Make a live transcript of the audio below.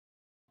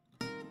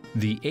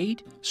The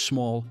 8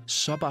 small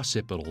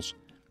suboccipitals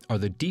are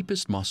the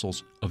deepest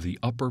muscles of the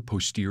upper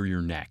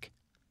posterior neck.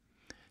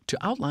 To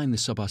outline the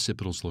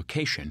suboccipitals'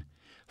 location,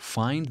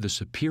 find the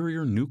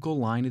superior nuchal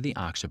line of the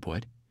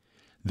occiput,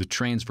 the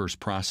transverse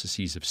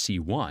processes of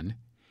C1,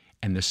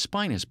 and the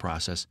spinous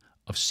process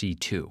of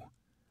C2.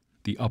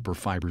 The upper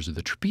fibers of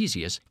the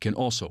trapezius can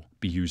also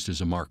be used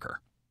as a marker.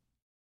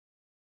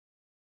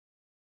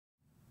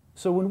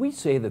 So when we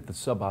say that the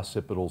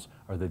suboccipitals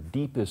are the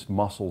deepest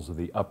muscles of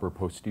the upper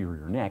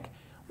posterior neck,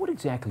 what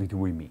exactly do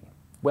we mean?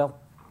 Well,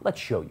 let's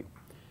show you.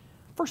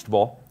 First of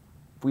all,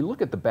 if we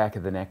look at the back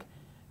of the neck,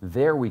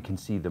 there we can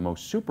see the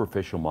most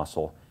superficial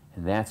muscle,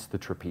 and that's the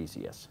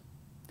trapezius.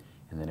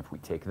 And then if we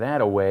take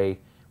that away,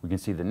 we can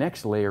see the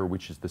next layer,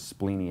 which is the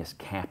splenius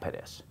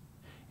capitis.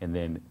 And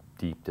then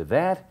deep to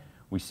that,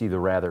 we see the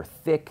rather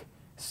thick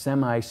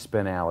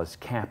semispinalis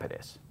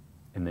capitis.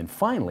 And then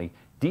finally,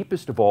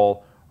 deepest of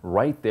all,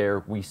 right there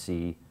we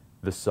see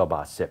the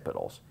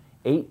suboccipitals.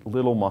 8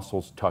 little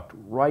muscles tucked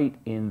right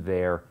in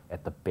there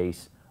at the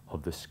base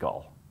of the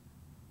skull.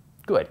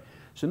 Good.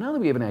 So now that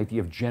we have an idea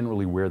of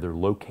generally where they're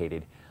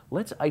located,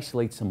 let's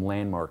isolate some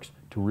landmarks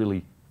to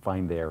really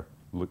find their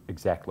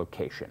exact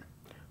location.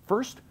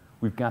 First,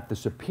 we've got the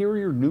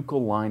superior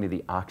nuchal line of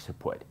the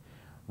occiput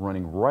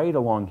running right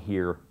along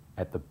here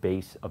at the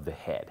base of the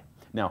head.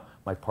 Now,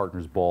 my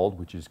partner's bald,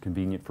 which is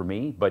convenient for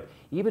me, but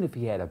even if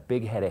he had a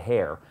big head of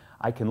hair,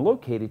 I can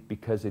locate it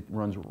because it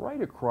runs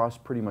right across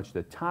pretty much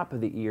the top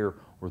of the ear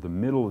or the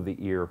middle of the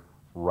ear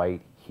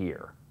right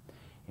here.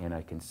 And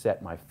I can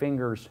set my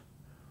fingers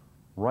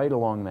right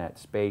along that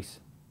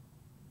space,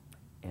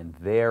 and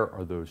there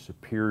are those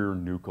superior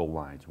nuchal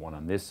lines, one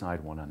on this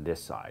side, one on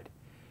this side.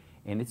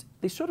 And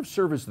they sort of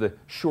serve as the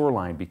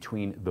shoreline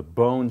between the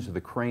bones of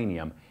the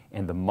cranium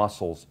and the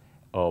muscles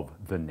of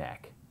the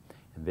neck.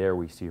 And there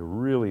we see a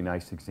really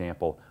nice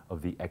example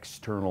of the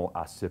external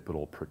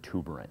occipital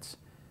protuberance.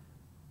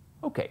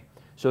 Okay,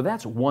 so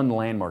that's one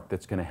landmark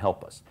that's going to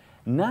help us.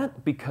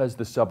 Not because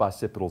the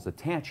suboccipitals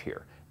attach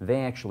here.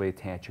 They actually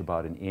attach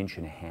about 1.5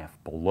 inches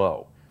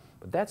below.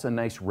 But that's a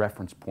nice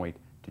reference point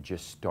to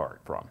just start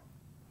from.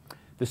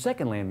 The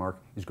second landmark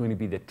is going to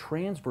be the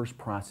transverse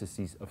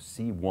processes of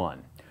C1,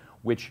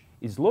 which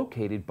is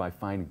located by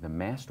finding the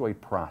mastoid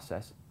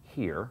process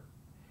here,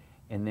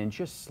 and then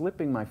just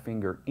slipping my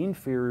finger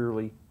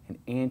inferiorly and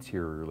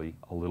anteriorly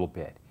a little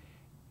bit.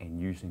 And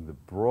using the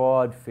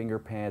broad finger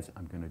pads,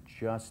 I'm going to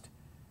just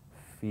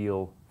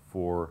feel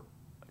for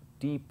a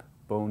deep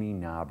bony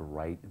knob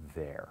right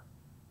there.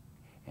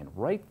 And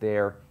right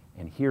there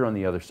and here on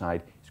the other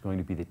side is going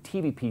to be the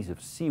TVPs of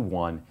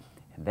C1,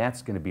 and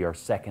that's going to be our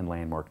second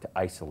landmark to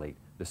isolate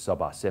the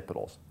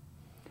suboccipitals.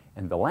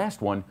 And the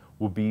last one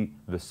will be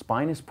the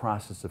spinous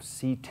process of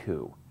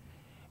C2.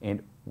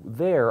 And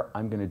there,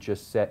 I'm going to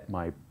just set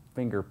my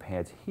finger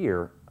pads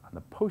here on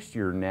the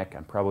posterior neck.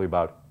 I'm probably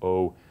about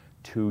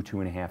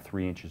 2.5,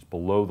 3 inches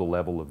below the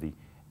level of the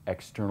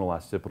external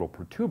occipital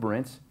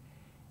protuberance.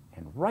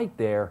 And right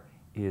there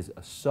is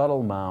a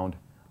subtle mound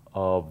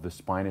of the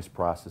spinous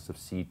process of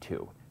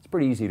C2. It's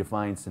pretty easy to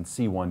find since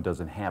C1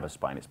 doesn't have a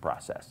spinous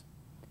process.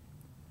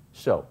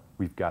 So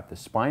we've got the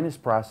spinous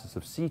process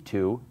of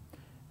C2,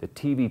 the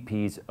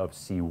TVPs of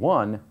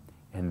C1,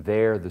 and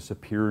there the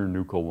superior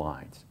nuchal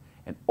lines.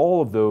 And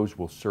all of those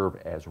will serve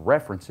as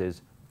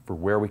references for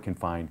where we can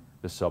find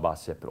the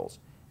suboccipitals.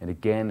 And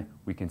again,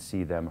 we can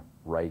see them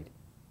right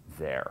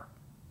there.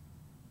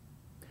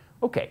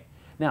 Okay,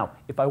 now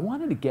if I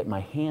wanted to get my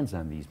hands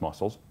on these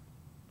muscles,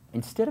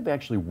 instead of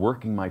actually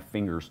working my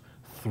fingers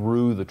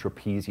through the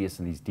trapezius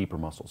and these deeper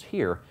muscles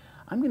here,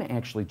 I'm going to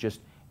actually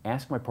just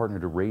ask my partner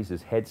to raise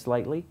his head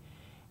slightly,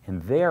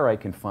 and there I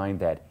can find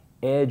that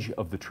edge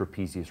of the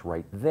trapezius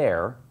right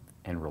there,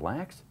 and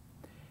relax.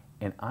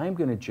 And I'm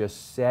going to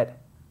just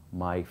set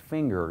my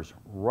fingers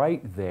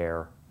right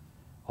there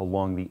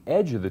along the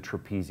edge of the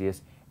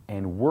trapezius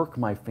and work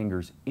my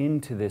fingers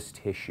into this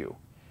tissue.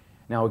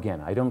 Now again,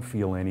 I don't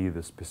feel any of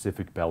the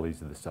specific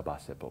bellies of the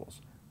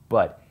suboccipitals,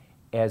 but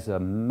as a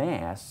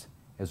mass,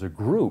 as a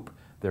group,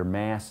 their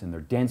mass and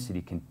their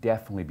density can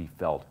definitely be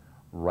felt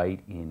right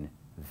in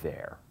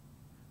there.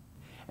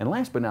 And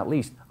last but not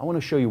least, I want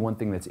to show you one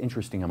thing that's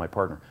interesting on my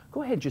partner.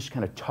 Go ahead and just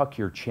kind of tuck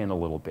your chin a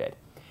little bit.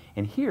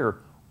 And here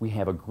we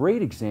have a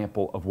great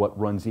example of what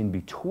runs in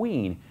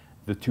between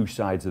the two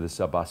sides of the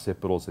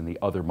suboccipitals and the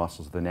other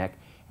muscles of the neck,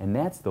 and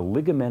that's the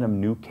ligamentum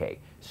nuchae,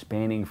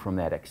 spanning from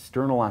that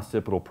external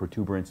occipital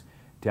protuberance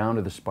down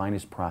to the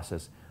spinous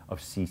process of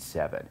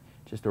C7.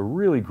 Just a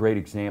really great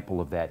example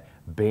of that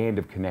band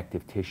of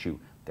connective tissue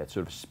that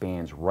sort of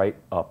spans right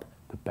up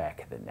the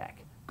back of the neck.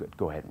 Good,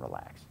 go ahead and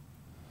relax.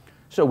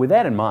 So with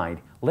that in mind,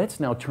 let's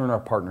now turn our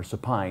partner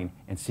supine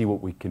and see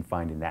what we can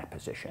find in that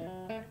position.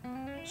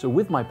 So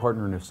with my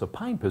partner in a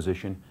supine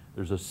position,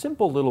 there's a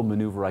simple little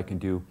maneuver I can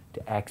do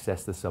to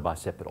access the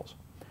suboccipitals.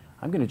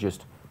 I'm going to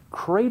just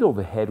cradle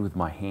the head with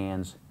my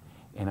hands,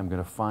 and I'm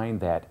going to find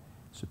that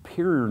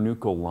superior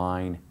nuchal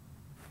line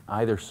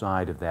either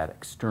side of that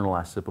external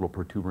occipital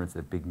protuberance,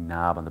 that big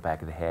knob on the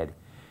back of the head.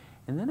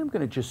 And then I'm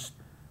going to just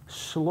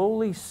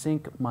slowly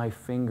sink my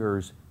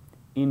fingers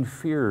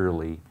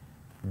inferiorly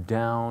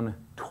down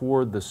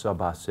toward the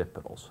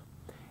suboccipitals.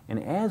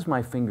 And as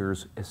my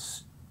fingers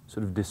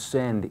sort of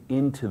descend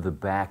into the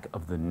back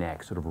of the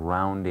neck, sort of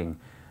rounding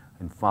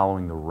and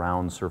following the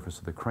round surface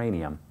of the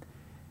cranium,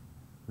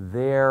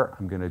 there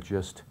I'm going to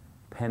just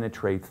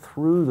penetrate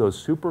through those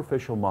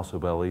superficial muscle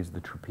bellies, the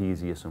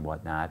trapezius and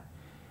whatnot,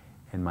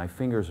 and my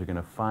fingers are going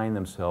to find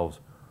themselves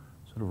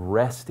sort of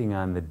resting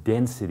on the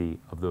density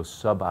of those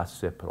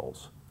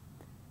suboccipitals.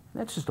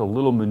 And that's just a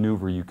little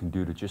maneuver you can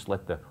do to just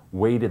let the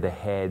weight of the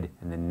head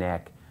and the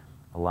neck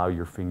allow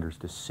your fingers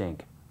to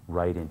sink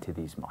right into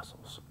these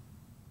muscles.